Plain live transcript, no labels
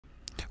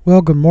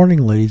Well, good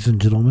morning, ladies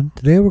and gentlemen.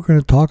 Today we're going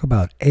to talk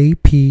about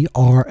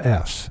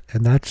APRS,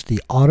 and that's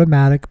the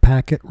Automatic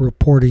Packet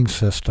Reporting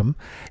System.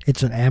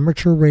 It's an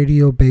amateur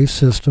radio-based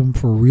system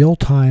for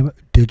real-time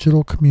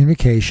digital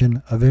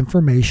communication of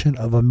information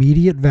of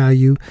immediate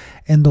value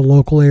in the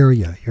local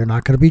area. You're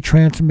not going to be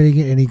transmitting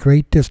at any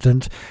great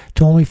distance,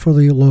 it's only for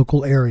the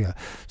local area.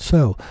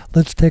 So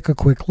let's take a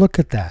quick look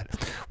at that.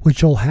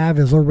 What you'll have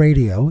is a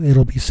radio.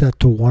 It'll be set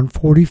to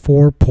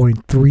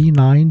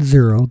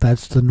 144.390.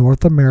 That's the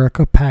North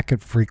America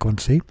packet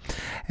frequency,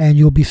 and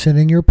you'll be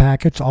sending your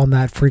packets on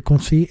that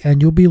frequency,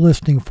 and you'll be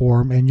listening for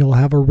them, and you'll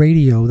have a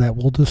radio that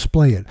will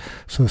display it.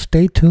 So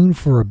stay tuned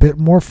for a bit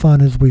more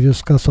fun as we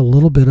discuss a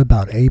little bit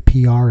about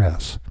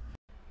APRS.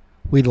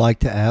 We'd like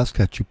to ask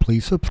that you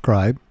please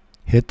subscribe,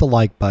 hit the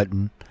like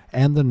button,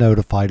 and the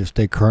notify to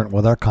stay current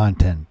with our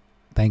content.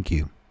 Thank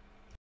you.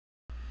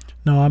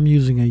 Now I'm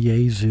using a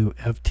Yaesu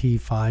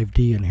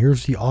FT5D, and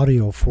here's the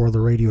audio for the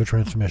radio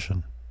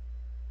transmission.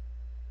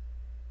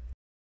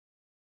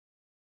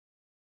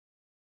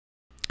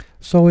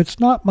 So it's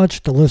not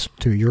much to listen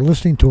to. You're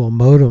listening to a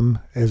modem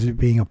as it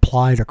being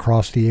applied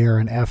across the air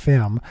in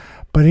FM.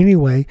 But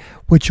anyway,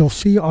 what you'll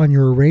see on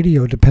your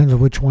radio depends on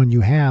which one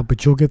you have,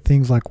 but you'll get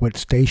things like what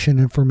station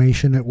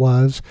information it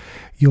was.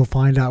 You'll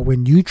find out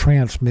when you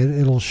transmit,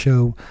 it'll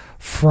show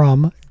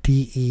from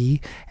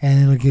DE,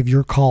 and it'll give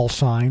your call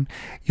sign.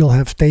 You'll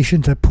have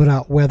stations that put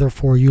out weather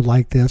for you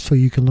like this, so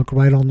you can look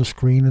right on the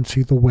screen and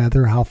see the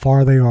weather, how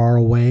far they are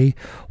away,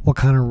 what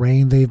kind of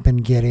rain they've been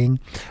getting,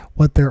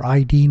 what their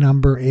ID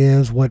number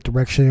is, what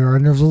direction they are,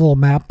 and there's a little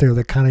map there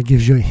that kind of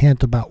gives you a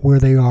hint about where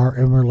they are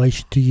in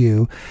relation to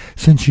you,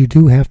 since you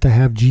do have to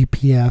have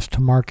GPS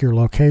to mark your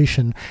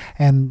location,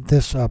 and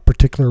this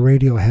particular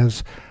radio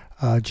has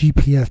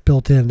GPS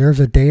built in.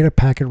 There's a data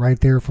packet right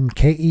there from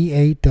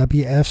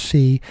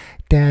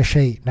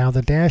KE8WFC-8. Now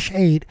the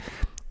 -8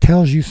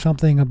 tells you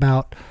something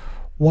about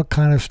what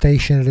kind of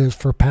station it is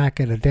for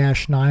packet. A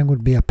 -9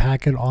 would be a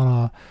packet on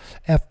a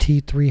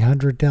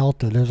FT300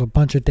 Delta. There's a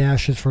bunch of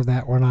dashes for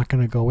that. We're not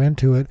going to go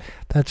into it.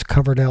 That's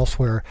covered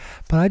elsewhere.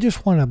 But I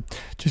just want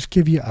to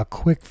give you a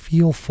quick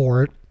feel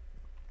for it.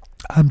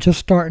 I'm just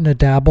starting to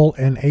dabble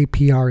in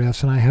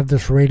APRS, and I have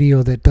this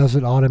radio that does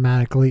it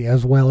automatically,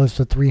 as well as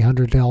the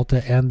 300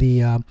 Delta and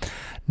the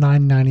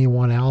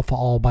 991 Alpha,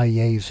 all by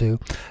Yaesu.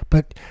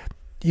 But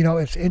you know,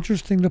 it's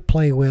interesting to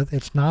play with.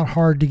 It's not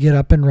hard to get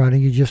up and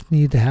running. You just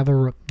need to have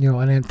an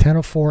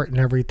antenna for it and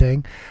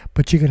everything.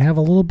 But you can have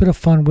a little bit of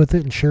fun with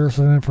it and share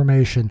some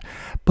information.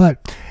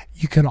 But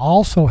you can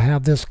also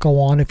have this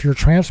go on if you're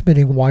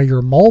transmitting while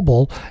you're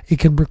mobile. It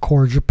can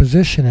record your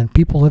position, and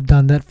people have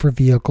done that for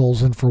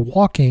vehicles and for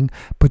walking,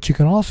 but you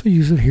can also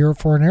use it here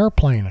for an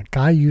airplane. A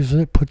guy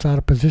uses it, puts out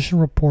a position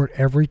report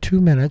every 2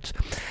 minutes,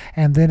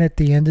 and then at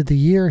the end of the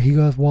year he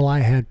goes, well, I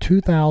had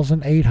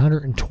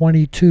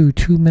 2,822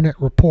 2-minute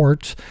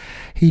reports.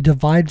 He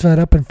divides that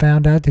up and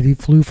found out that he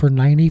flew for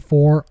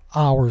 94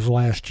 hours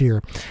last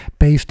year,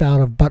 based out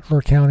of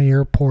Butler County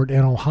Airport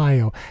in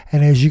Ohio.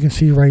 And as you can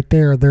see right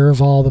there,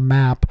 there's all the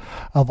map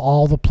of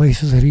all the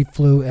places that he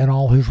flew and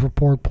all his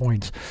report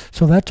points.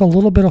 So that's a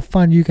little bit of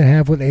fun you can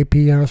have with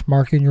APRS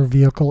marking your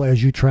vehicle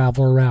as you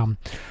travel around.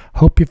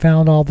 Hope you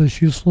found all this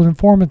useful and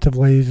informative,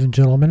 ladies and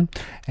gentlemen,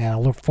 and I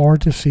look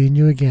forward to seeing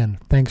you again.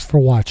 Thanks for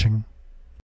watching.